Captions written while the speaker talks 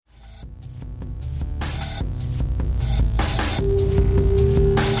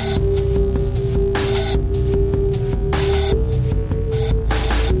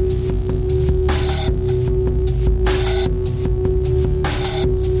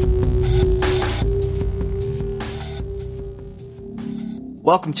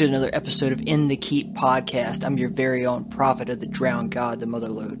Welcome to another episode of In the Keep podcast. I'm your very own prophet of the drowned god, the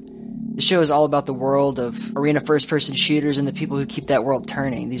Motherlode. The show is all about the world of arena first-person shooters and the people who keep that world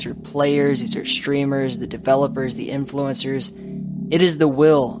turning. These are players, these are streamers, the developers, the influencers. It is the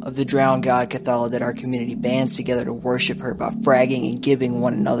will of the drowned god Cathala that our community bands together to worship her by fragging and gibbing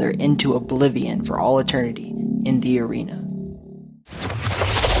one another into oblivion for all eternity in the arena.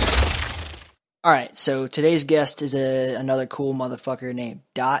 Alright, so today's guest is another cool motherfucker named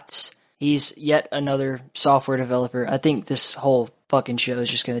Dots. He's yet another software developer. I think this whole fucking show is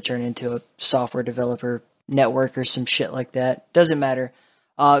just going to turn into a software developer network or some shit like that. Doesn't matter.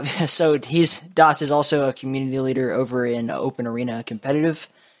 So Dots is also a community leader over in Open Arena Competitive,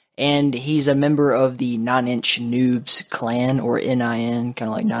 and he's a member of the 9-Inch Noobs clan, or NIN, kind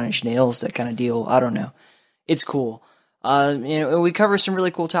of like 9 Inch Nails, that kind of deal. I don't know. It's cool. We cover some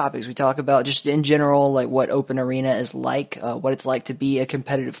really cool topics. We talk about just in general, like what Open Arena is like, what it's like to be a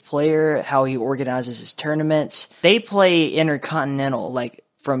competitive player, how he organizes his tournaments. They play intercontinental, like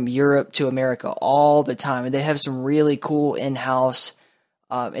from Europe to America all the time, and they have some really cool in-house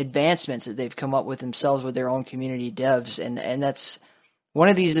advancements that they've come up with themselves with their own community devs, and that's one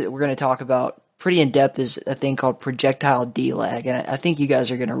of these that we're going to talk about pretty in depth is a thing called projectile delag, and I think you guys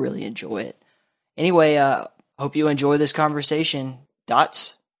are going to really enjoy it. Anyway, hope you enjoy this conversation.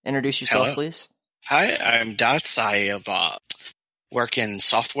 Dots, introduce yourself, Hello. please. Hi, I'm Dots. I work in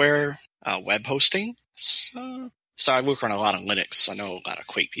software web hosting. So I work on a lot of Linux. I know a lot of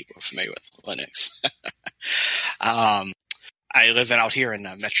Quake people are familiar with Linux. I live out here in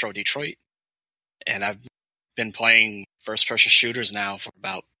Metro Detroit, and I've been playing first-person shooters now for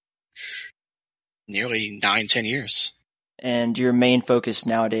about nearly 9-10 years. And your main focus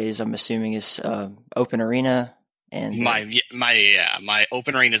nowadays, I'm assuming, is Open Arena. And my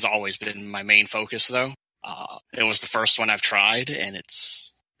Open Arena has always been my main focus, though. It was the first one I've tried, and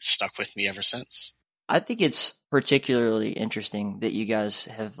it's stuck with me ever since. I think it's particularly interesting that you guys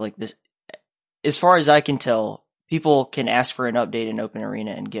have like this. As far as I can tell, people can ask for an update in Open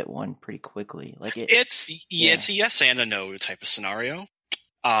Arena and get one pretty quickly. Like it's a yes and a no type of scenario.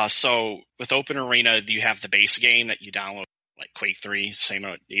 So with Open Arena, you have the base game that you download, like Quake 3, same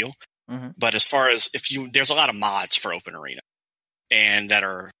deal. Mm-hmm. But as far as there's a lot of mods for Open Arena, and that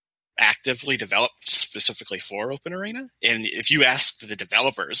are actively developed specifically for Open Arena. And if you ask the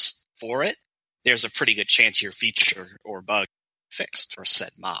developers for it, there's a pretty good chance your feature or bug fixed for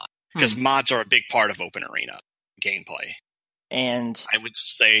said mod, because mods are a big part of Open Arena gameplay. And I would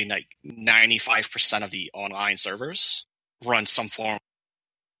say like 95% of the online servers run some form.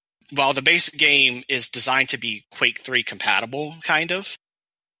 While the basic game is designed to be Quake 3 compatible, kind of,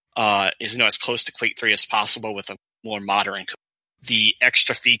 is as close to Quake 3 as possible with a more modern code. The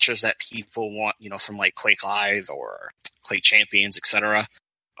extra features that people want, from like Quake Live or Quake Champions, etc.,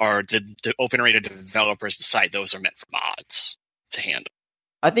 are the Open Arena developers decide those are meant for mods to handle.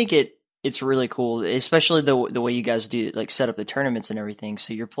 I think it's really cool, especially the way you guys do like set up the tournaments and everything.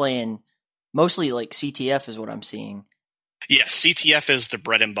 So you're playing mostly like CTF is what I'm seeing. Yes, CTF is the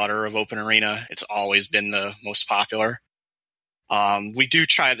bread and butter of Open Arena. It's always been the most popular. We do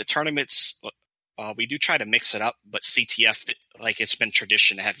try the tournaments. We do try to mix it up, but CTF, like it's been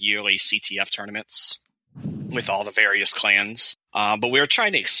tradition to have yearly CTF tournaments with all the various clans. But we're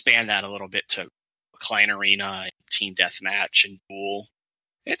trying to expand that a little bit to Clan Arena, Team Deathmatch, and Duel.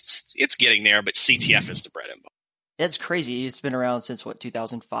 It's getting there, but CTF is the bread and butter. That's crazy. It's been around since,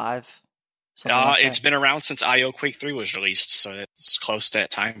 2005? It's been around since IO Quake 3 was released, so it's close to that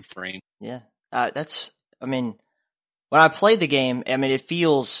time frame. Yeah. When I played the game, it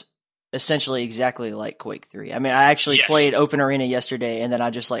feels essentially exactly like Quake 3. I actually played Open Arena yesterday, and then I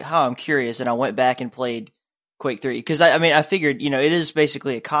just I'm curious, and I went back and played Quake 3. Because, I figured, it is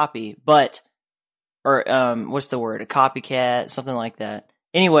basically a copy, what's the word? A copycat, something like that.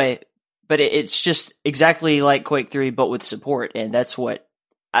 Anyway, but it's just exactly like Quake 3, but with support, and that's what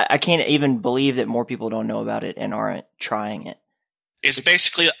I can't even believe that more people don't know about it and aren't trying it. It's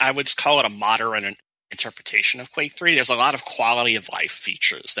basically, I would call it a modern interpretation of Quake 3. There's a lot of quality of life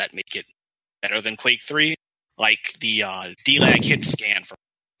features that make it better than Quake 3, like the DLAG hit scan for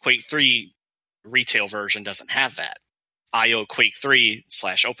Quake 3 retail version doesn't have that. IO Quake 3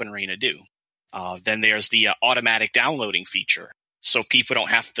 / Open Arena do. Then there's the automatic downloading feature. So people don't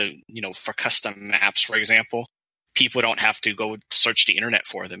have to, for custom maps, for example, people don't have to go search the internet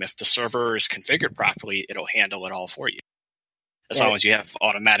for them. If the server is configured properly, it'll handle it all for you. As long as you have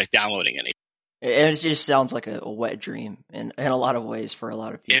automatic downloading in it. It just sounds like a wet dream in a lot of ways for a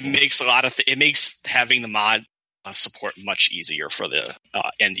lot of people. It makes it makes having the mod support much easier for the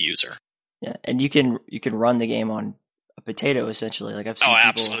end user. Yeah, and you can run the game on a potato essentially. Like I've seen Oh, people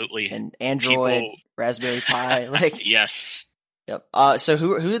absolutely. and Android, Raspberry Pi, like Yes. yep. So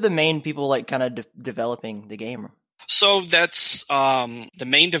who are the main people like kind of developing the game? So that's the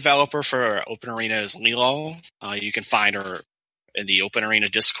main developer for Open Arena is Lilo. You can find her in the Open Arena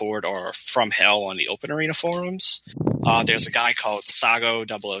Discord or From Hell on the Open Arena forums. There's a guy called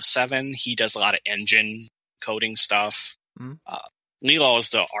Sago007. He does a lot of engine coding stuff. Mm-hmm. Lilo is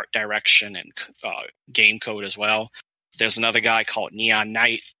the art direction and game code as well. There's another guy called Neon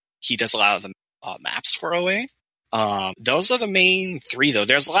Knight. He does a lot of the maps for OA. Those are the main three, though.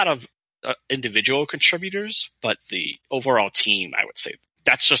 There's a lot of individual contributors, but the overall team, I would say,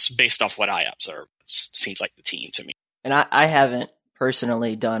 that's just based off what I observe. It seems like the team to me. And I haven't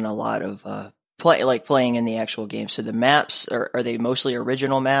personally done a lot of playing in the actual game. So the maps are they mostly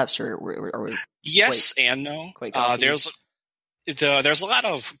original maps or yes and no? There's a lot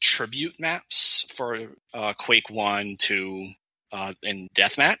of tribute maps for Quake 1, 2, and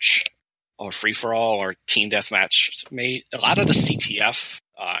Deathmatch or Free for All or Team Deathmatch made. A lot of the CTF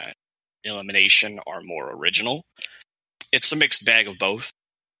elimination are more original. It's a mixed bag of both.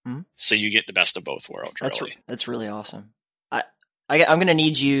 Mm-hmm. So you get the best of both worlds. That's really awesome. I'm going to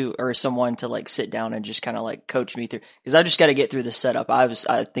need you or someone to like sit down and just kind of like coach me through, because I just got to get through the setup. I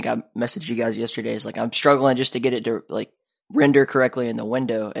think I messaged you guys yesterday. It's like I'm struggling just to get it to like render correctly in the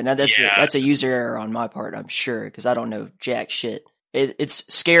window, and that's a user error on my part, I'm sure, because I don't know jack shit.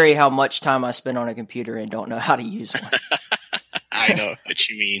 It's scary how much time I spend on a computer and don't know how to use one. I know what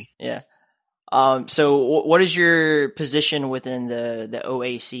you mean. Yeah. So what is your position within the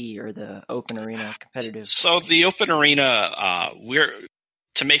OAC or the Open Arena competitive? So the Open Arena,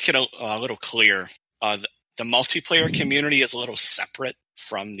 to make it a little clear, the multiplayer community is a little separate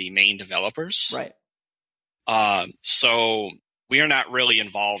from the main developers. Right. So we are not really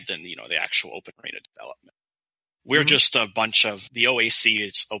involved in, the actual Open Arena development. We're just a bunch of, the OAC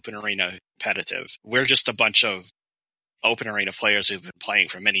is Open Arena competitive. We're just a bunch of Open Arena players who've been playing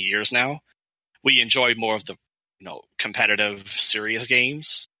for many years now. We enjoy more of the, competitive, serious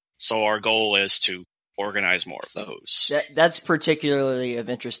games. So our goal is to organize more of those. That's particularly of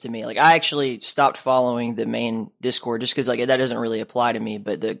interest to me. Like, I actually stopped following the main Discord just because, like, that doesn't really apply to me.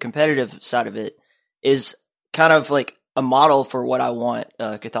 But the competitive side of it is kind of like a model for what I want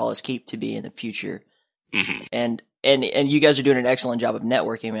Cathalla's Keep to be in the future. Mm-hmm. And you guys are doing an excellent job of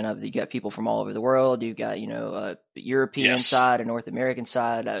networking. I mean, you got people from all over the world. You've got, the European side, a North American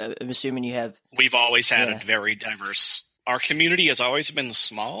side. I'm assuming you have. We've always had a very diverse. Our community has always been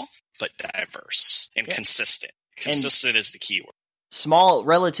small, but diverse and consistent. Consistent is the key word. Small,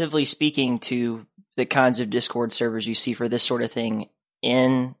 relatively speaking, to the kinds of Discord servers you see for this sort of thing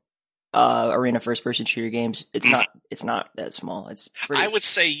in arena first-person shooter games. It's not that small. It's pretty, I would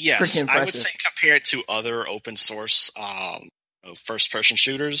say yes. Pretty impressive. I would say compared to other open source first-person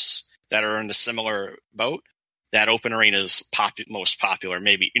shooters that are in a similar boat, that Open Arena is most popular.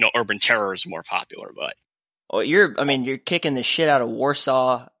 Maybe Urban Terror is more popular, but you're kicking the shit out of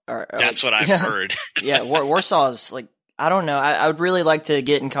Warsaw. That's what I've heard. Yeah, Warsaw is like, I don't know. I would really like to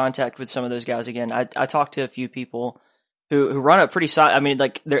get in contact with some of those guys again. I talked to a few people who run a pretty solid. I mean,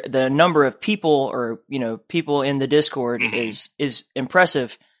 like the number of people or people in the Discord is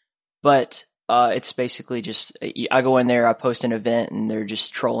impressive, but it's basically just I go in there, I post an event, and they're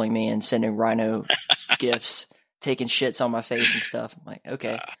just trolling me and sending Rhino gifs, taking shits on my face and stuff. I'm like,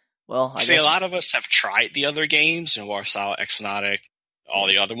 okay, well, I guess a lot of us have tried the other games in Warsaw, Exotic, all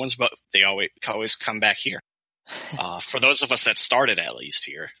the other ones, but they always come back here. For those of us that started at least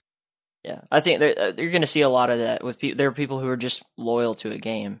here. Yeah, I think you're going to see a lot of that with people. There are people who are just loyal to a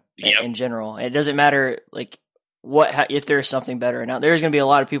game in general. It doesn't matter like if there's something better or not. There's going to be a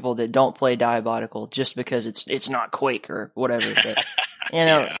lot of people that don't play Diabolical just because it's not Quake or whatever.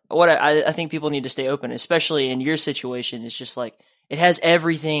 But, what I think people need to stay open, especially in your situation. It's just like it has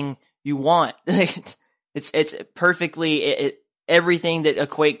everything you want. it's perfectly everything that a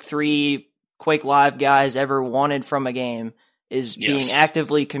Quake 3, Quake Live guys ever wanted from a game. Is being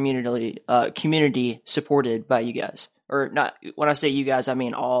actively community supported by you guys, or not? When I say you guys, I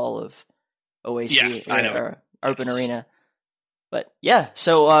mean all of OAC or Open Arena. But yeah,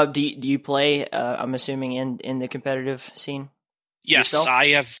 so do you play? I'm assuming in the competitive scene. Yes, yourself? I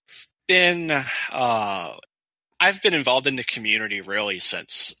have been. I've been involved in the community really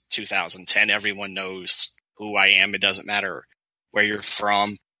since 2010. Everyone knows who I am. It doesn't matter where you're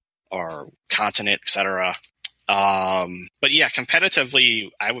from or continent, etc. But yeah,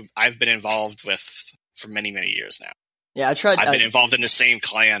 competitively, I've been involved for many, many years now. Yeah, I've been involved in the same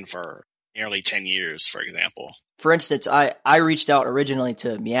clan for nearly 10 years, for example. For instance, I reached out originally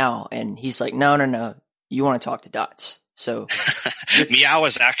to Meow, and he's like, no, you want to talk to Dots. So Meow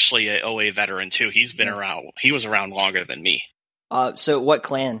is actually an OA veteran too. He's been around. He was around longer than me. So what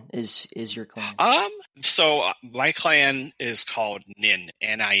clan is your clan? So my clan is called Nin,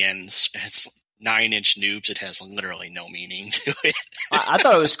 Nin. It's 9-inch noobs. It has literally no meaning to it. I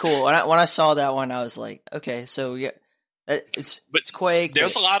thought it was cool. When I saw that one, I was like, okay, so yeah, it's Quake.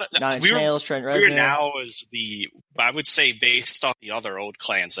 There's a lot of 9-inch nails, Trent Reznor. We're now is I would say based off the other old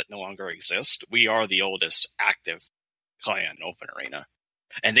clans that no longer exist, we are the oldest active clan in Open Arena.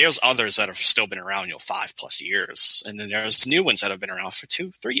 And there's others that have still been around, 5+ years. And then there's new ones that have been around for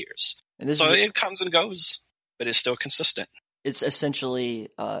 2-3 years. And it comes and goes, but it's still consistent. It's essentially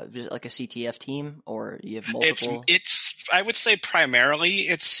just like a CTF team, or you have multiple? It's I would say primarily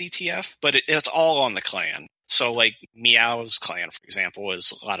it's CTF, but it's all on the clan. So like Meow's clan, for example,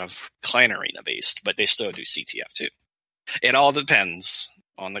 is a lot of clan arena based, but they still do CTF too. It all depends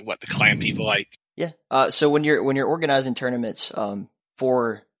on what the clan people like. Yeah. So when you're organizing tournaments,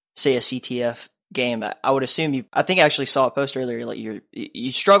 for say a CTF game, I would assume I think I actually saw a post earlier, like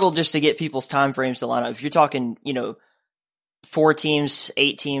you struggle just to get people's time frames to line up. If you're talking, 4 teams,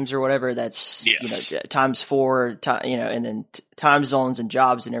 8 teams or whatever, that's, yes. Times 4, and then time zones and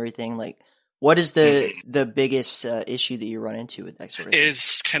jobs and everything. Like, what is the biggest issue that you run into with that sort of thing?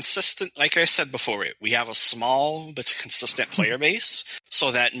 Is consistent. Like I said before, we have a small but consistent player base.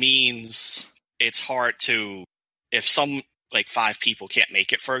 So that means it's hard to, if some, like 5 people can't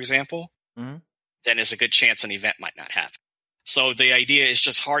make it, for example, then there's a good chance an event might not happen. So the idea is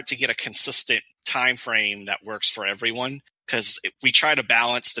just hard to get a consistent time frame that works for everyone, because we try to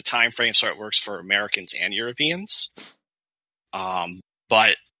balance the time frame so it works for Americans and Europeans.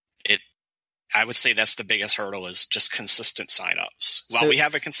 But I would say that's the biggest hurdle, is just consistent signups. While we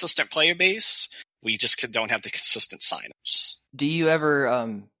have a consistent player base, we just don't have the consistent signups. Do you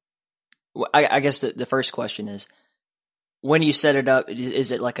ever, I guess the first question is, when you set it up,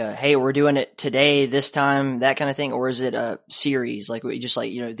 is it like hey, we're doing it today, this time, that kind of thing? Or is it a series? Like, we just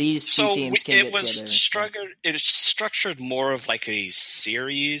these 2 teams can get together? It is structured more of like a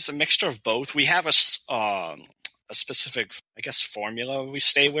series, a mixture of both. We have a specific, I guess, formula we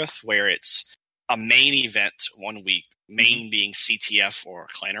stay with, where it's a main event one week, main being CTF or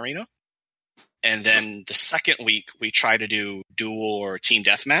Clan Arena. And then the second week, we try to do duel or team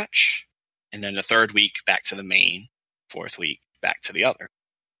deathmatch. And then the third week, back to the main. 4th week, back to the other.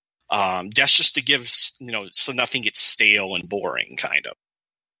 That's just to give, so nothing gets stale and boring, kind of.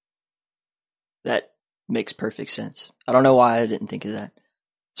 That makes perfect sense. I don't know why I didn't think of that.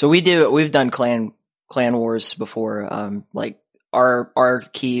 So we've done clan wars before, like our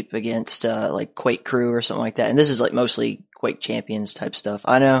keep against, like Quake Crew or something like that. And this is like mostly Quake Champions type stuff.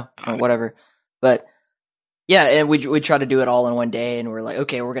 I know, whatever. But yeah, and we try to do it all in one day, and we're like,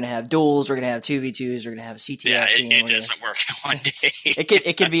 okay, we're gonna have duels, we're gonna have 2v2s, we're gonna have a CTF team. It doesn't work in one day.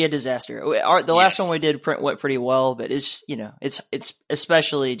 It can be a disaster. The last one we did went pretty well, but it's just, it's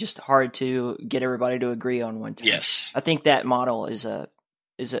especially just hard to get everybody to agree on one time. Yes, I think that model is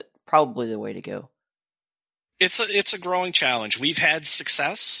probably the way to go. It's a growing challenge. We've had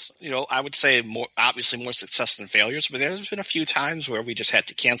success, I would say more success than failures, but there's been a few times where we just had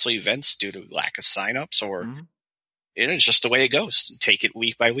to cancel events due to lack of signups, or it's just the way it goes. Take it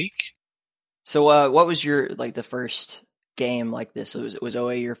week by week. So, what was your, like, the first game like this? Was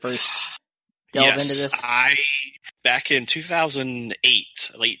OA your first delve into this? Back in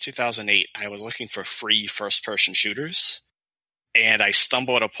 2008, late 2008, I was looking for free first-person shooters. And I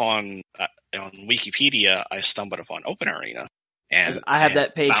stumbled upon, on Wikipedia, Open Arena. And I have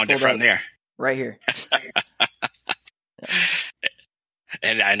that page found it from there. Right here.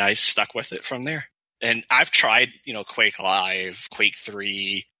 and I stuck with it from there. And I've tried, Quake Live, Quake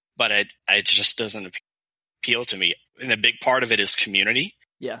 3, but it just doesn't appeal to me. And a big part of it is community.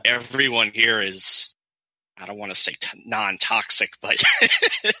 Yeah. Everyone here is, I don't want to say non-toxic, but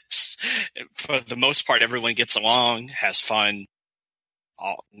for the most part, everyone gets along, has fun.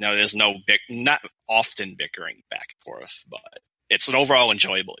 There's not often bickering back and forth, but it's an overall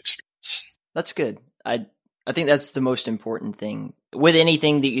enjoyable experience. That's good. I think that's the most important thing with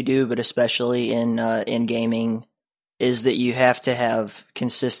anything that you do, but especially in gaming, is that you have to have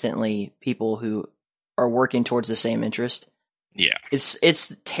consistently people who are working towards the same interest. Yeah,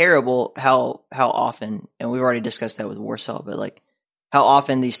 it's terrible how often, and we've already discussed that with Warsaw, but like how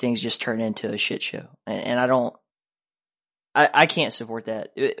often these things just turn into a shit show, and I can't support that.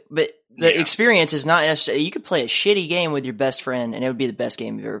 But the experience is not necessarily, you could play a shitty game with your best friend and it would be the best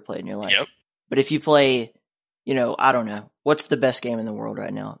game you've ever played in your life. Yep. But if you play, I don't know, what's the best game in the world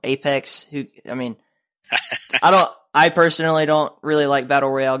right now? Apex? I personally don't really like battle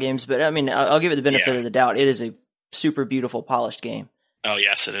royale games, but I mean, I'll give it the benefit of the doubt. It is a super beautiful, polished game. Oh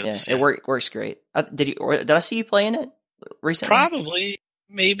yes, it is. Yeah, it works great. Did I see you playing it recently? Probably,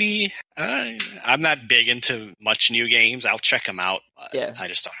 maybe. I'm not big into much new games. I'll check them out. But I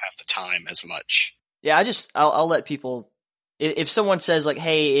just don't have the time as much. Yeah, I'll let people. If someone says like,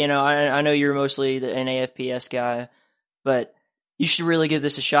 "Hey, I know you're mostly an AFPS guy, but you should really give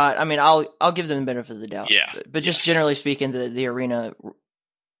this a shot." I mean, I'll give them the benefit of the doubt. Yeah, but just generally speaking, the arena.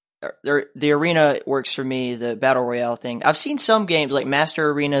 The arena works for me, the battle royale thing. I've seen some games like Master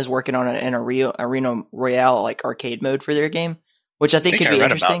Arena is working on an arena royale like arcade mode for their game, which I think could be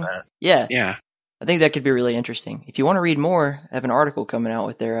interesting. Yeah. I think that could be really interesting. If you want to read more, I have an article coming out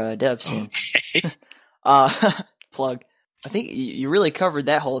with their dev soon. Okay. Plug. I think you really covered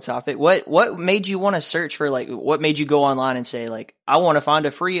that whole topic. What made you want to search for what made you go online and say like, I want to find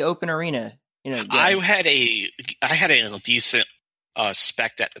a free open arena? I had a decent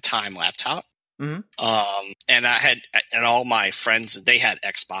spec at the time laptop. Mm-hmm. And and all my friends, they had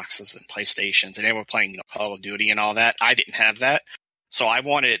Xboxes and PlayStations and they were playing Call of Duty and all that. I didn't have that. So I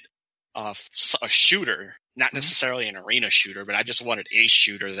wanted a shooter, not necessarily an arena shooter, but I just wanted a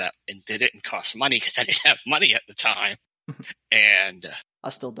shooter that didn't cost money because I didn't have money at the time. And I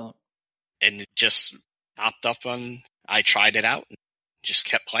still don't. And it just popped up I tried it out and just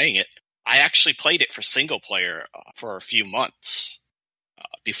kept playing it. I actually played it for single player for a few months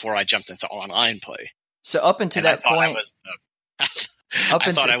before I jumped into online play. So up until that point, I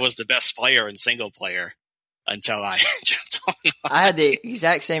thought I was the best player in single player until I jumped online. I had the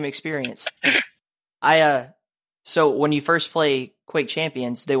exact same experience. So when you first play Quake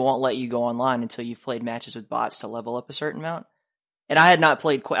Champions, they won't let you go online until you've played matches with bots to level up a certain amount. And I had not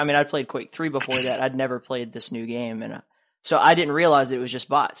played I'd played Quake 3 before that. I'd never played this new game. And so I didn't realize it was just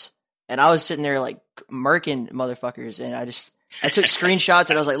bots. And I was sitting there like murking motherfuckers. And I took screenshots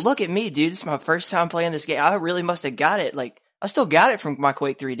and I was like, look at me, dude. This is my first time playing this game. I really must have got it. Like, I still got it from my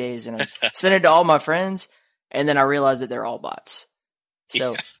Quake 3 days. And I sent it to all my friends. And then I realized that they're all bots.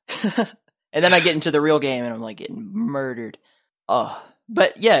 So, and then I get into the real game and I'm like getting murdered. Oh,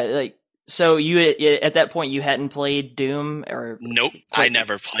 but yeah, like, so you, at that point, you hadn't played Doom or? Nope. I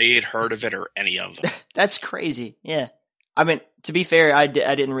never played, heard of it, or any of them. That's crazy. Yeah. I mean, to be fair, I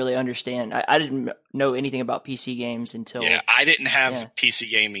didn't really understand. I didn't know anything about PC games until. Yeah, I didn't have PC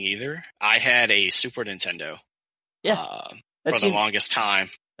gaming either. I had a Super Nintendo. Yeah. For the longest time.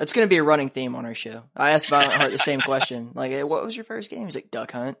 That's going to be a running theme on our show. I asked Violent Heart the same question. Like, hey, what was your first game? He's like,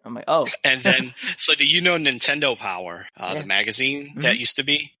 Duck Hunt. I'm like, oh. And then, so do you know Nintendo Power, the magazine that used to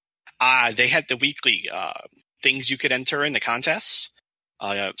be? They had the weekly things you could enter in the contests.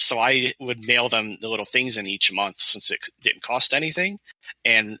 So I would mail them the little things in each month since it didn't cost anything.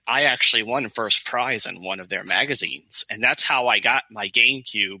 And I actually won first prize in one of their magazines. And that's how I got my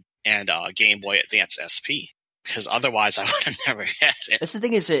GameCube and Game Boy Advance SP. Because otherwise I would have never had it. That's the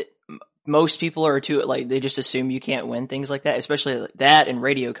thing is that most people are they just assume you can't win things like that, especially like that and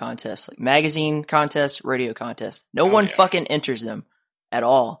radio contests, like magazine contests, radio contests. No one fucking enters them at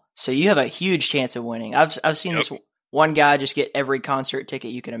all. So you have a huge chance of winning. I've seen this one guy just get every concert ticket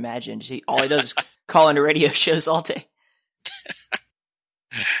you can imagine. All he does is call into radio shows all day.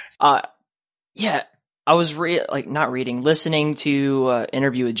 Yeah, I was listening to an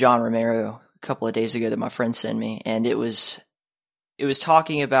interview with John Romero a couple of days ago that my friend sent me, and it was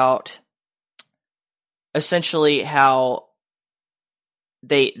talking about essentially how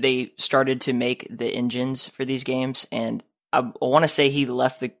they started to make the engines for these games, and I want to say he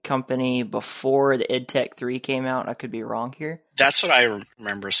left the company before the EdTech 3 came out. I could be wrong here. That's what I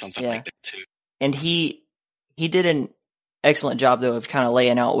remember, something like that too. And he did an excellent job though of kind of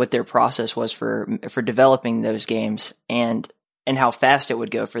laying out what their process was for developing those games and how fast it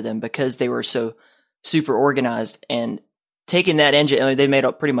would go for them because they were so super organized and taking that engine. I mean, they made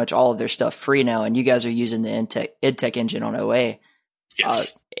up pretty much all of their stuff free now, and you guys are using the EdTech engine on OA.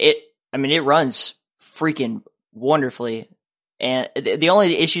 Yes. It runs freaking wonderfully. And the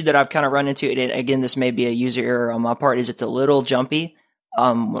only issue that I've kind of run into, and again, this may be a user error on my part, is it's a little jumpy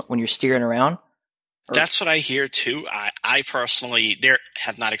when you're steering around. That's what I hear too. I personally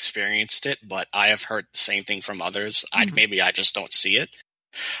have not experienced it, but I have heard the same thing from others. Maybe I just don't see it.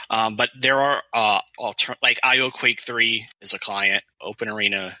 But there are like IO Quake 3 is a client. Open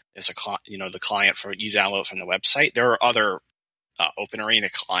Arena is the client for you download from the website. There are other Open Arena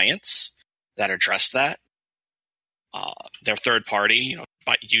clients that address that. They're third party,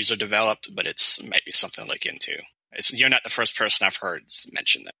 user developed, but it's maybe something to look into. You're not the first person I've heard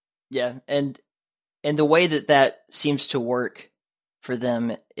mention that. Yeah, and the way that seems to work for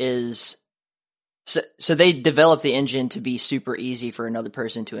them is, So they developed the engine to be super easy for another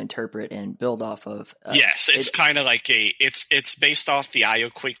person to interpret and build off of. Yes, it's kind of like it's based off the IO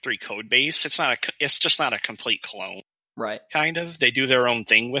Quake 3 code base. It's just not a complete clone. Right. Kind of. They do their own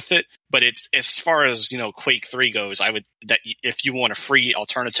thing with it, but it's as far as, Quake 3 goes, if you want a free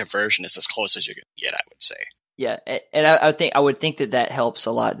alternative version, it's as close as you're going to get, I would say. Yeah, and I would think that helps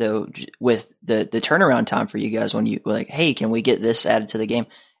a lot though with the turnaround time for you guys when you like, hey, can we get this added to the game?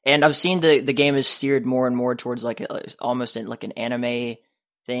 And I've seen the game is steered more and more towards almost like an anime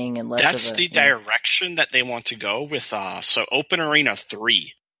thing and less. That's the direction that they want to go with. So Open Arena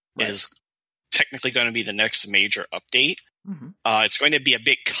 3 is technically going to be the next major update. Mm-hmm. It's going to be a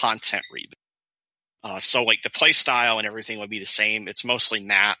big content rebuild. So like the play style and everything will be the same. It's mostly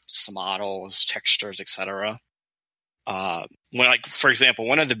maps, models, textures, etc. For example,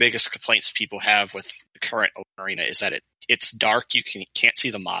 one of the biggest complaints people have with the current Open Arena is that it's dark. You can't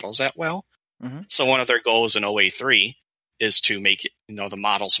see the models that well. Mm-hmm. So one of their goals in OA3 is to make it, the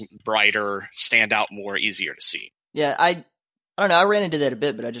models brighter, stand out more, easier to see. Yeah, I don't know. I ran into that a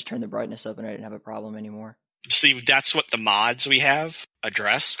bit, but I just turned the brightness up and I didn't have a problem anymore. See, that's what the mods we have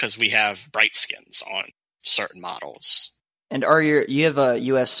address, because we have bright skins on certain models. And you have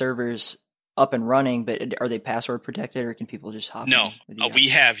US servers up and running, but are they password protected, or can people just hop in? No, we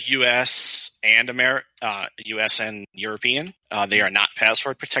have US and US and European. They are not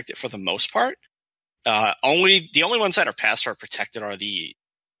password protected for the most part. The only ones that are password protected are the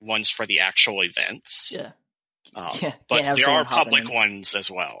ones for the actual events. Yeah. But there are public ones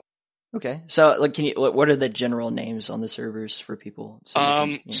as well. Okay, so what are the general names on the servers for people?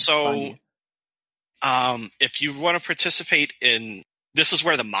 If you want to participate in, this is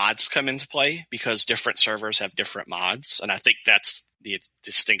where the mods come into play, because different servers have different mods, and I think that's the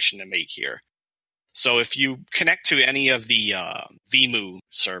distinction to make here. So if you connect to any of the VMU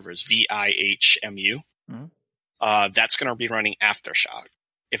servers, VIHMU, mm-hmm. That's going to be running Aftershock.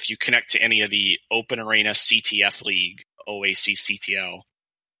 If you connect to any of the Open Arena CTF League, OAC CTL,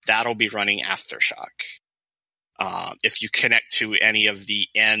 that'll be running Aftershock. If you connect to any of the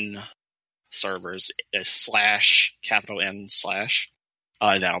N servers, /N/,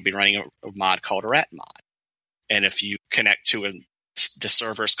 that'll be running a mod called Rat Mod. And if you connect to the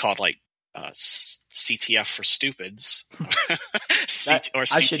servers called CTF for Stupids, or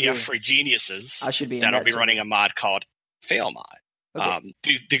CTF for Geniuses, that'll be running a mod called Fail Mod. Okay.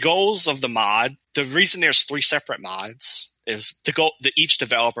 The goals of the mod, the reason there's 3 separate mods is the goal that each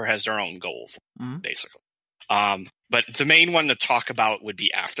developer has their own goal, basically. But the main one to talk about would be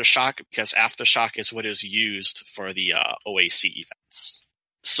Aftershock, because Aftershock is what is used for the OAC events.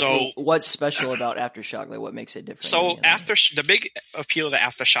 So what's special about Aftershock? Like, what makes it different? So the big appeal to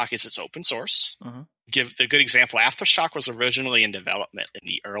Aftershock is it's open source. Mm-hmm. Give the good example. Aftershock was originally in development in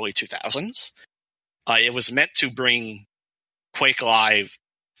the early 2000s. It was meant to bring Quake Live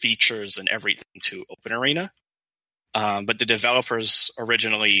features and everything to Open Arena. But the developers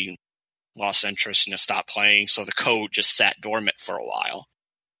originally lost interest and stopped playing, so the code just sat dormant for a while.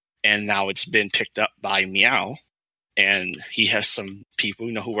 And now it's been picked up by Meow, and he has some people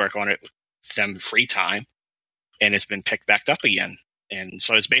who work on it with them free time, and it's been picked back up again. And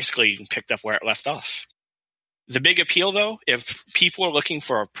so it's basically picked up where it left off. The big appeal, though, if people are looking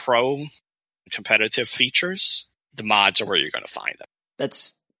for a pro competitive features, the mods are where you're going to find them.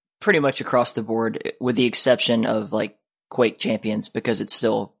 That's pretty much across the board, with the exception of like Quake Champions, because it's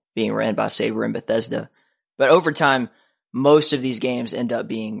still being ran by Saber and Bethesda. But over time, most of these games end up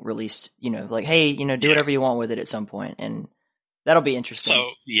being released, hey, do whatever you want with it at some point, and that'll be interesting.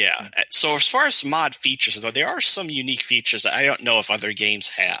 So, yeah. So as far as mod features, though, there are some unique features that I don't know if other games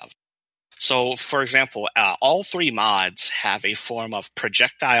have. So, for example, all 3 mods have a form of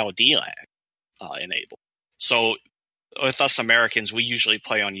projectile delag enabled. So with us Americans, we usually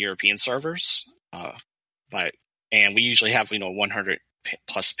play on European servers, and we usually have 100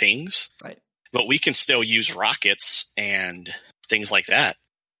 plus pings. Right. But we can still use rockets and things like that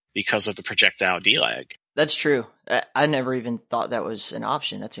because of the projectile delag. That's true. I never even thought that was an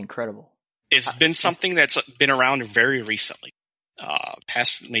option. That's incredible. It's been something that's been around very recently,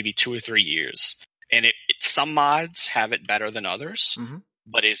 past maybe 2 or 3 years. And some mods have it better than others,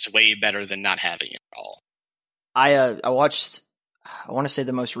 but it's way better than not having it at all. I watched, I want to say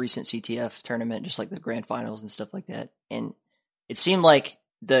the most recent CTF tournament, just like the grand finals and stuff like that. And it seemed like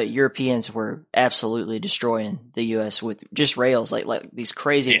the Europeans were absolutely destroying the US with just rails, like these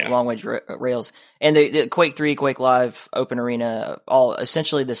crazy long range rails. And the Quake 3, Quake Live, Open Arena, all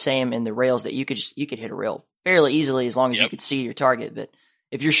essentially the same in the rails, that you could hit a rail fairly easily as long as you could see your target. But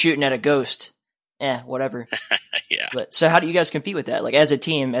if you're shooting at a ghost whatever. Yeah. But so how do you guys compete with that? Like as a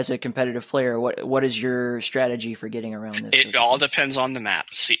team, as a competitive player, what is your strategy for getting around this? It all depends on the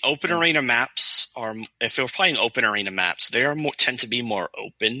map. See, open arena maps are, if we're playing open arena maps, they are tend to be more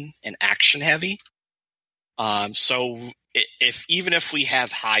open and action heavy. So even if we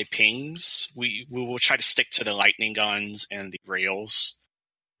have high pings, we will try to stick to the lightning guns and the rails.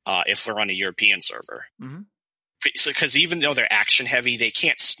 If we're on a European server, because even though they're action heavy, they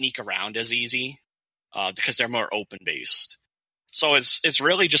can't sneak around as easy because they're more open based. So it's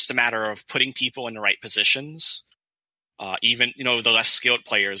really just a matter of putting people in the right positions. Even the less skilled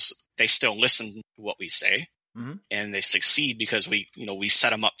players, they still listen to what we say, and they succeed because we set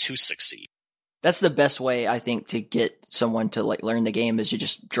them up to succeed. That's the best way, I think, to get someone to like learn the game is to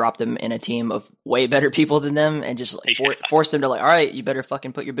just drop them in a team of way better people than them and just like force them to like, all right, you better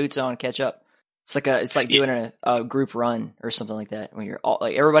fucking put your boots on and catch up. It's like doing a group run or something like that. When you're all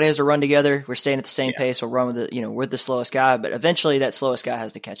like everybody has to run together, we're staying at the same pace, we'll run with we're the slowest guy, but eventually that slowest guy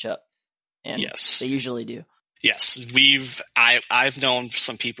has to catch up. And they usually do. Yes, I've known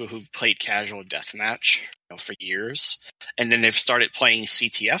some people who've played casual deathmatch for years, and then they've started playing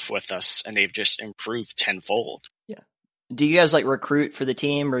CTF with us, and they've just improved tenfold. Yeah. Do you guys like recruit for the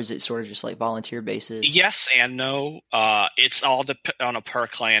team, or is it sort of just like volunteer basis? Yes and no. It's all on a per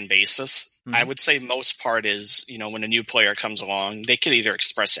clan basis. I would say most part is when a new player comes along, they could either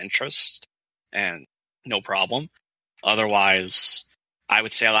express interest, and no problem. Otherwise, I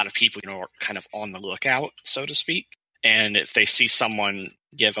would say a lot of people, are kind of on the lookout, so to speak. And if they see someone,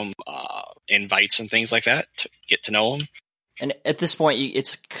 give them invites and things like that to get to know them. And at this point,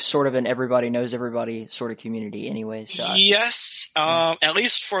 it's sort of an everybody knows everybody sort of community anyway. So yes, at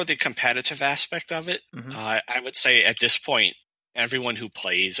least for the competitive aspect of it. I would say at this point, everyone who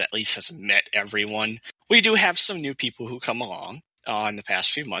plays at least has met everyone. We do have some new people who come along in the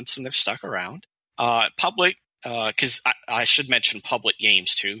past few months, and they've stuck around. Public. Because I should mention public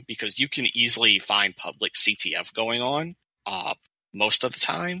games too, because you can easily find public CTF going on most of the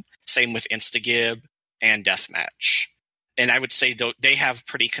time. Same with Instagib and Deathmatch. And I would say they have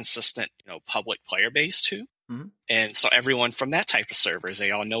pretty consistent, public player base too. And so everyone from that type of servers, they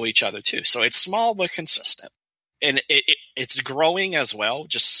all know each other too. So it's small but consistent, and it's growing as well,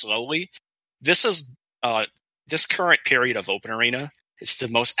 just slowly. This current period of Open Arena. It's the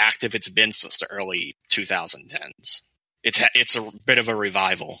most active it's been since the early 2010s. It's a bit of a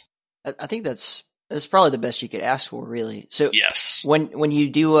revival. I think that's probably the best you could ask for, really. So yes, when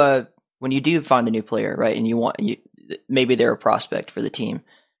you do find a new player, right, and maybe they're a prospect for the team,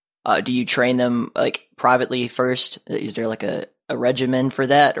 do you train them like privately first? Is there like a regimen for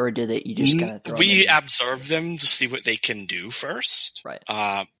that, or you just kind of throw we observe them to see what they can do first,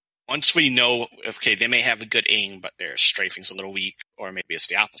 right? Once we know, okay, they may have a good aim, but their strafing's a little weak, or maybe it's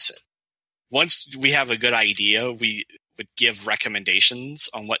the opposite. Once we have a good idea, we would give recommendations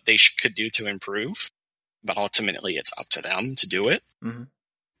on what they could do to improve, but ultimately it's up to them to do it.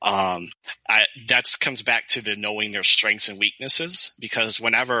 That comes back to the knowing their strengths and weaknesses, because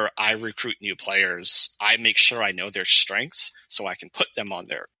whenever I recruit new players, I make sure I know their strengths so I can put them on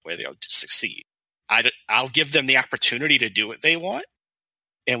where they'll succeed. I'll give them the opportunity to do what they want,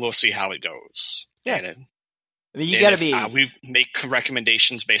 and we'll see how it goes. Yeah. You got to be. We make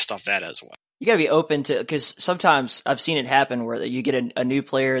recommendations based off that as well. You got to be open to, because sometimes I've seen it happen where you get a new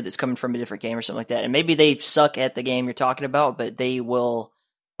player that's coming from a different game or something like that, and maybe they suck at the game you're talking about, but they will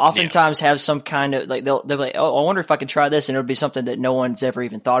oftentimes have some kind of like they'll be like, oh, I wonder if I can try this, and it'll be something that no one's ever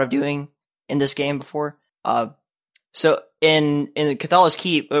even thought of doing in this game before. So in Cathalos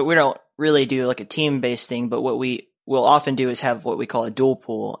Keep, we don't really do like a team based thing, but what we'll often do is have what we call a duel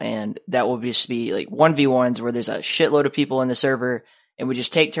pool, and that will just be like 1v1s where there's a shitload of people in the server, and we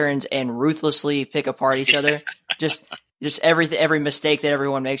just take turns and ruthlessly pick apart each other. Just every mistake that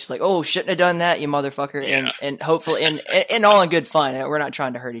everyone makes, like, oh, shouldn't have done that, you motherfucker, and hopefully, and all in good fun. We're not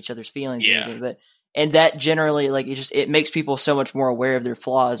trying to hurt each other's feelings or anything, and that generally, like, it makes people so much more aware of their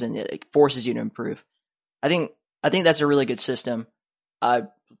flaws, and it forces you to improve. I think that's a really good system. I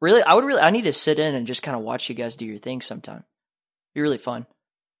need to sit in and just kind of watch you guys do your thing sometime. It'd be really fun.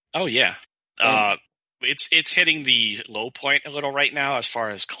 Oh yeah. It's hitting the low point a little right now as far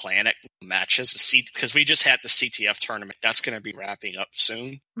as clan matches. Because we just had the CTF tournament. That's going to be wrapping up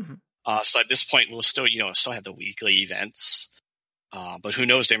soon. So at this point, we'll still have the weekly events. But who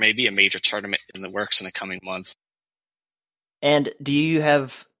knows? There may be a major tournament in the works in the coming month. And do you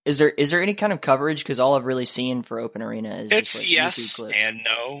have? Is there any kind of coverage? Because all I've really seen for Open Arena is it's just like yes and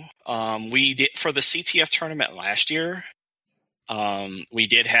no. We did for the CTF tournament last year. We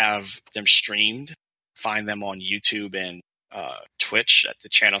did have them streamed. Find them on YouTube and Twitch. The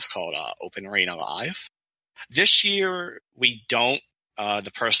channel's called Open Arena Live. This year we don't.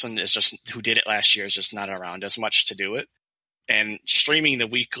 The person who did it last year is just not around as much to do it. And streaming the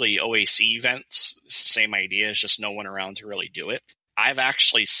weekly OAC events, same idea, is just no one around to really do it. I've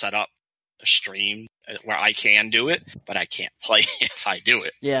actually set up a stream where I can do it, but I can't play if I do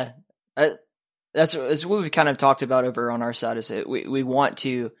it. Yeah. That's what we've kind of talked about over on our side, is that we want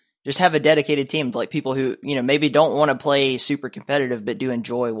to just have a dedicated team, like people who, maybe don't want to play super competitive, but do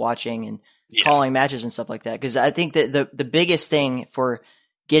enjoy watching and calling matches and stuff like that. Because I think that the biggest thing for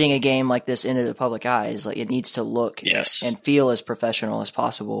getting a game like this into the public eye is like it needs to look and feel as professional as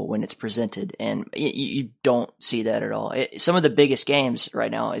possible when it's presented. And you don't see that at all. Some of the biggest games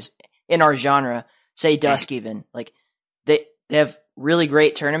right now is in our genre, say Dusk even, like they have really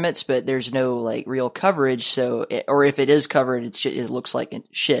great tournaments, but there's no like real coverage. So, or if it is covered, it looks like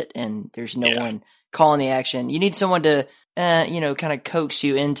shit and there's no one calling the action. You need someone to, kind of coax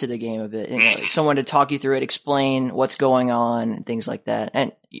you into the game a bit, someone to talk you through it, explain what's going on and things like that.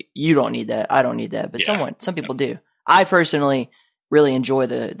 And you don't need that. I don't need that, but some people do. I personally really enjoy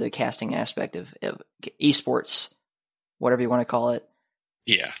the casting aspect of esports, whatever you want to call it.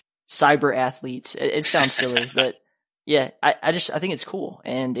 Yeah. Cyber athletes. It sounds silly, but yeah, I think it's cool.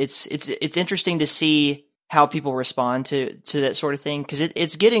 And it's interesting to see how people respond to that sort of thing. Cause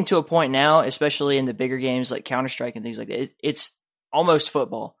it's getting to a point now, especially in the bigger games like Counter-Strike and things like that. It's almost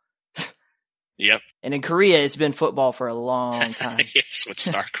football. Yep. And in Korea, it's been football for a long time. Yes, with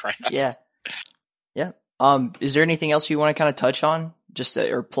StarCraft. Yeah. Yeah. Is there anything else you want to kind of touch on,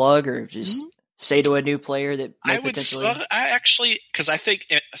 or plug, or just say to a new player that may potentially? I actually, because I think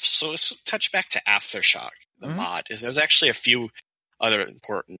so. Let's touch back to Aftershock, the mod. There's actually a few other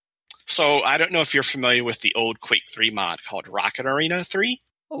important. So I don't know if you're familiar with the old Quake 3 mod called Rocket Arena 3.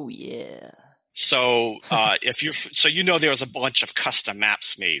 Oh yeah. So there was a bunch of custom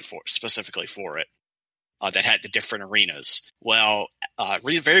maps made specifically for it that had the different arenas. Well,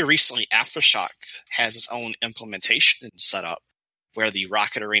 very recently, Aftershock has its own implementation set up where the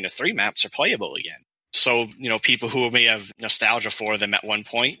Rocket Arena 3 maps are playable again. So, people who may have nostalgia for them at one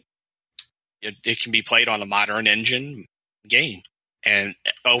point, it can be played on a modern engine game. And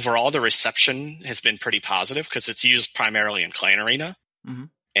overall, the reception has been pretty positive because it's used primarily in Clan Arena. Mm-hmm.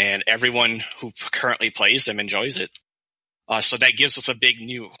 And everyone who currently plays them enjoys it. So that gives us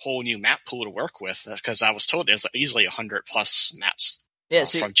a whole new map pool to work with, because I was told there's easily 100 plus maps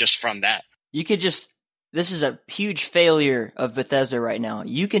from that. You could this is a huge failure of Bethesda right now.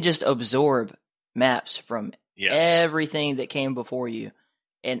 You can just absorb maps from everything that came before you.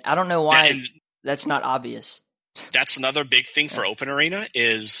 And I don't know why that's not obvious. That's another big thing for Open Arena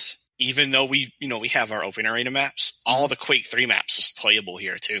is even though we have our Open Arena maps, all the Quake 3 maps is playable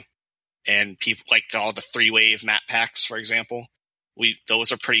here too. And people like all the 3-wave map packs, for example,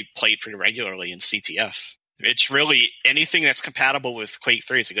 those are played pretty regularly in CTF. It's really anything that's compatible with Quake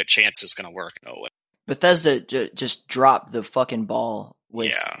 3 is a good chance it's going to work. No way. Bethesda just dropped the fucking ball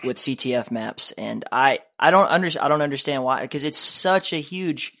with CTF maps, and I don't understand why, because it's such a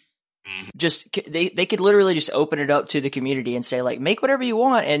huge. They could literally just open it up to the community and say like, make whatever you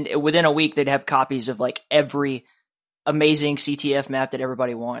want, and within a week they'd have copies of like every amazing CTF map that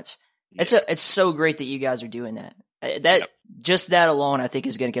everybody wants. It's so great that you guys are doing that. Just that alone, I think,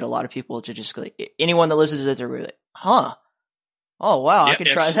 is going to get a lot of people to just like, anyone that listens to it, they're really like, huh? Oh wow, I could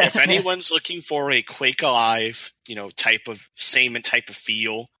try that. If anyone's looking for a Quake Alive, type of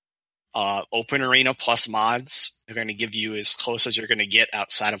feel, Open Arena plus mods, they're going to give you as close as you're going to get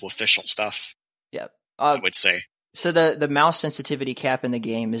outside of official stuff. Yep. I would say. So the mouse sensitivity cap in the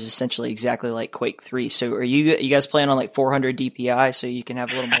game is essentially exactly like Quake 3. So are you guys playing on like 400 DPI so you can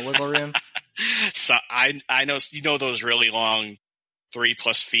have a little more wiggle room? So I know those really long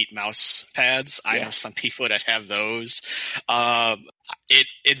 3+ feet mouse pads. I know some people that have those.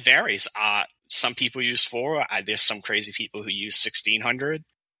 It varies. Some people use 4. There's some crazy people who use 1600.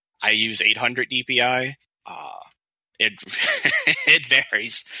 I use 800 DPI. It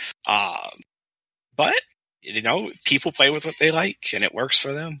varies. But people play with what they like, and it works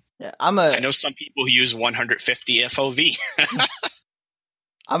for them. Yeah, I know some people who use 150 FOV.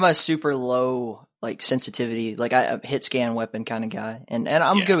 I'm a super low like sensitivity, like a hit scan weapon kind of guy, and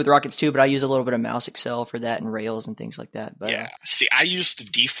I'm good with rockets too. But I use a little bit of mouse excel for that and rails and things like that. But see, I used to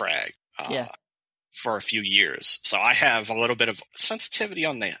defrag. For a few years, so I have a little bit of sensitivity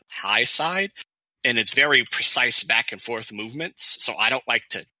on the high side, and it's very precise back and forth movements. So I don't like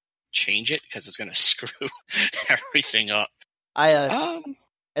to change it because it's going to screw everything up.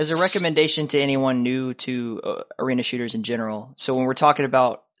 As a recommendation to anyone new to arena shooters in general, so when we're talking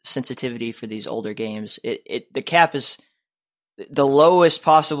about sensitivity for these older games, the cap is the lowest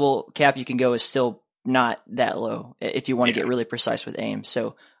possible cap you can go is still not that low if you want to get really precise with aim.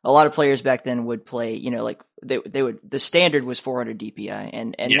 So a lot of players back then would play, like they would, the standard was 400 DPI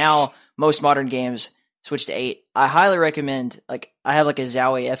and now most modern games switch to 8. I highly recommend, like, I have like a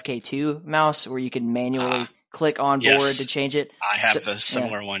Zowie FK2 mouse where you can manually click on board to change it. I have a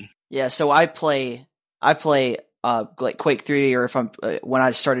similar one. Yeah. So I play like Quake 3, or if I'm, when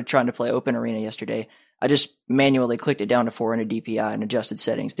I started trying to play Open Arena yesterday, I just manually clicked it down to 400 DPI and adjusted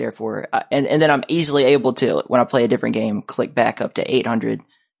settings. Therefore, and then I'm easily able to, when I play a different game, click back up to 800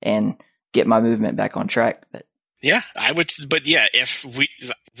 and get my movement back on track. But yeah, I would. But yeah, if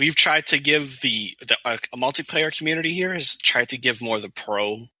we've tried to give a multiplayer community here has tried to give more of the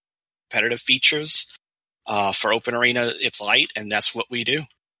pro competitive features for Open Arena. It's light, and that's what we do.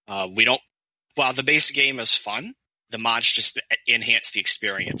 We don't. While the base game is fun, the mods just enhance the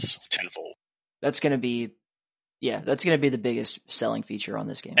experience tenfold. That's going to be the biggest selling feature on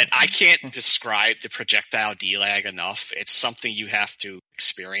this game. And I can't describe the projectile delag enough. It's something you have to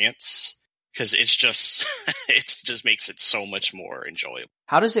experience because it just makes it so much more enjoyable.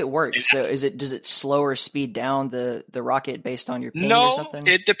 How does it work? So does it slow or speed down the rocket based on your ping or something?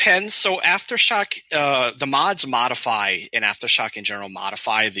 No, it depends. So Aftershock, the mods modify, and Aftershock in general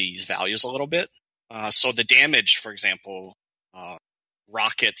modify these values a little bit. So the damage, for example,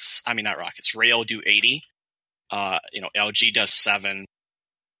 Rail do 80. LG does 7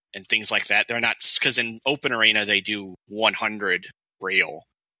 and things like that. They're not, because in Open Arena they do 100 Rail,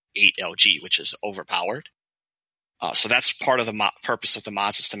 8 LG, which is overpowered. So that's part of the purpose of the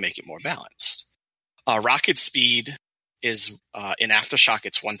mods, is to make it more balanced. Rocket speed is in Aftershock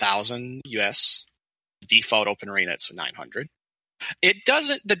it's 1000 US. Default Open Arena it's 900. It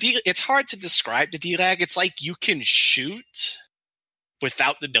doesn't it's hard to describe the delag. It's like you can shoot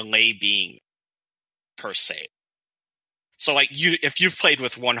without the delay being per se. So like if you've played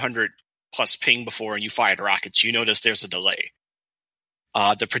with 100 plus ping before and you fired rockets, you notice there's a delay.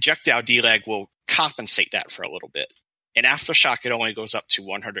 The projectile delag will compensate that for a little bit. In Aftershock, it only goes up to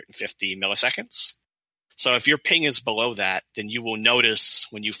 150 milliseconds. So if your ping is below that, then you will notice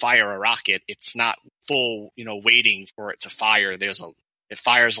when you fire a rocket, it's not full, waiting for it to fire. It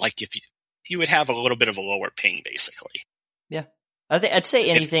fires like if you would have a little bit of a lower ping, basically. Yeah. I'd say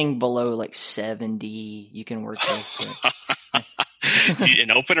anything below like 70 you can work with.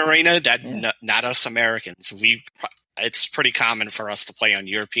 In Open Arena, not us Americans. It's pretty common for us to play on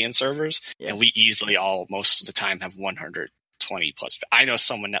European servers, and we easily most of the time have 120 plus. I know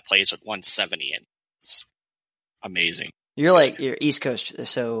someone that plays with 170, and it's amazing. You're East Coast,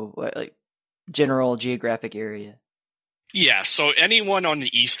 so like general geographic area. Yeah, so anyone on the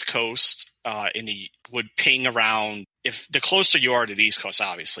East Coast would ping around. If the closer you are to the East Coast,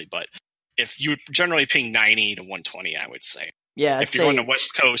 obviously, but if you generally ping 90 to 120, I would say. Yeah, if you're on the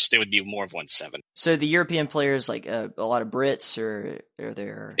West Coast, it would be more of 170. So the European players, like a lot of Brits, or are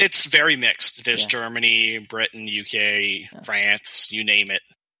there? It's very mixed. There's Germany, Britain, UK, France, you name it.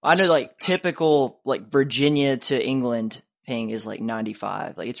 I know, like typical, like Virginia to England ping is like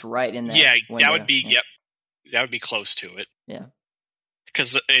 95. Like it's right in that. Yeah, window. that would be. Yep, that would be close to it. Yeah,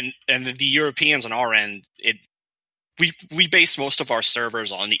 because and the Europeans on our end, we base most of our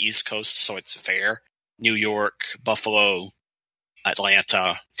servers on the East Coast, so it's fair. New York, Buffalo,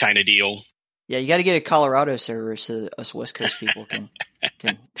 Atlanta kind of deal. Yeah, you got to get a Colorado server so us West Coast people can.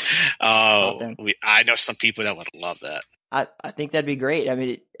 I know some people that would love that. I think that'd be great. I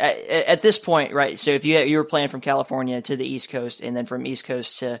mean, at this point, right? So if you were playing from California to the East Coast, and then from East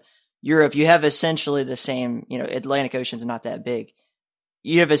Coast to Europe, you have essentially the same. Atlantic Ocean's not that big.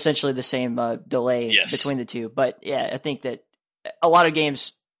 You have essentially the same delay between the two. But yeah, I think that a lot of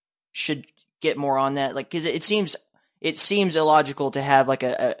games should get more on that. Like, because it seems illogical to have like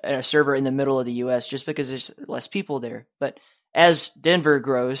a server in the middle of the U.S. just because there's less people there. But as Denver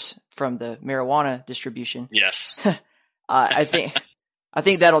grows from the marijuana distribution, yes, I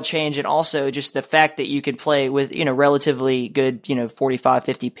think that'll change. And also just the fact that you can play with relatively good 45,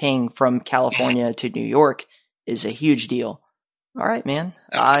 50 ping from California to New York is a huge deal. All right, man.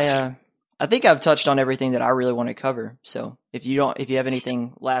 I think I've touched on everything that I really want to cover. So if you have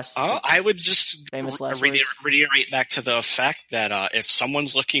anything last, I would just reiterate back to the fact that if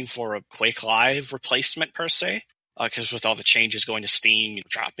someone's looking for a Quake Live replacement per se, because with all the changes going to Steam,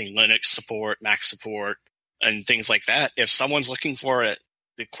 dropping Linux support, Mac support, and things like that, if someone's looking for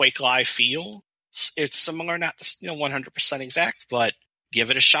the Quake Live feel, it's similar, not 100% exact, but give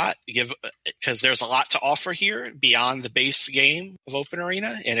it a shot. Because there's a lot to offer here beyond the base game of Open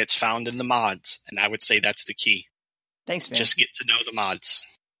Arena, and it's found in the mods. And I would say that's the key. Thanks, man. Just get to know the mods.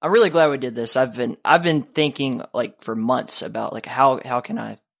 I'm really glad we did this. I've been thinking like for months about like how can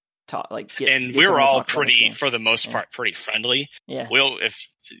I talk get. And get we're someone to all talk about this pretty, game. for the most part, pretty friendly. Yeah. We'll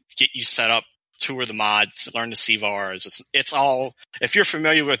get you set up, tour the mods, learn the CVARs. It's all, if you're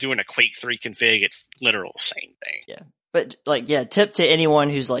familiar with doing a Quake 3 config, it's literal same thing. Yeah. But like, yeah, tip to anyone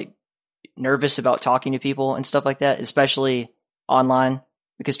who's like nervous about talking to people and stuff like that, especially online,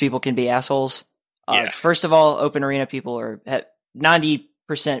 because people can be assholes. First of all, Open Arena people are 90%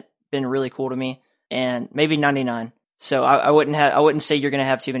 been really cool to me, and maybe 99. So I wouldn't say you're going to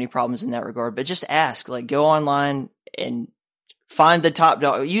have too many problems in that regard, but just ask, like, go online and find the top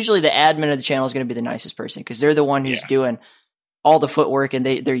dog. Usually the admin of the channel is going to be the nicest person because they're the one who's doing all the footwork, and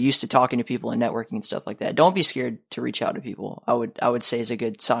they're used to talking to people and networking and stuff like that. Don't be scared to reach out to people. I would say is a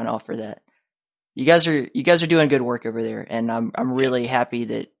good sign off for that. You guys are doing good work over there, and I'm really happy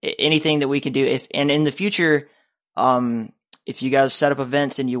that anything that we can do, and in the future, if you guys set up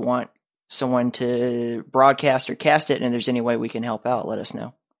events and you want someone to broadcast or cast it, and there's any way we can help out, let us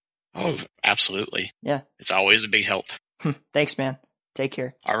know. Oh, absolutely. Yeah. It's always a big help. Thanks, man. Take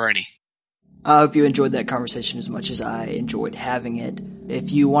care. Alrighty. I hope you enjoyed that conversation as much as I enjoyed having it.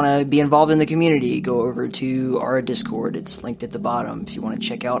 If you want to be involved in the community, go over to our Discord. It's linked at the bottom. If you want to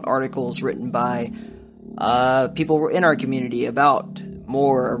check out articles written by people in our community about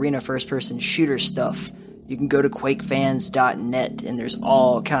more arena first-person shooter stuff, you can go to quakefans.net, and there's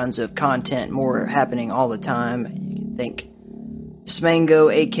all kinds of content, more happening all the time. You can thank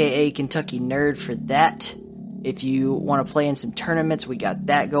Smango, aka Kentucky Nerd, for that. If you want to play in some tournaments, we got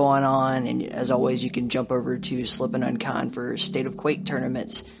that going on. And as always, you can jump over to Slippin' Uncon for State of Quake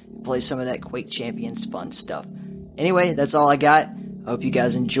tournaments and play some of that Quake Champions fun stuff. Anyway, that's all I got. I hope you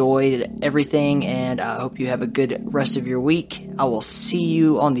guys enjoyed everything, and I hope you have a good rest of your week. I will see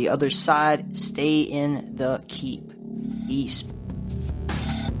you on the other side. Stay in the keep. Peace.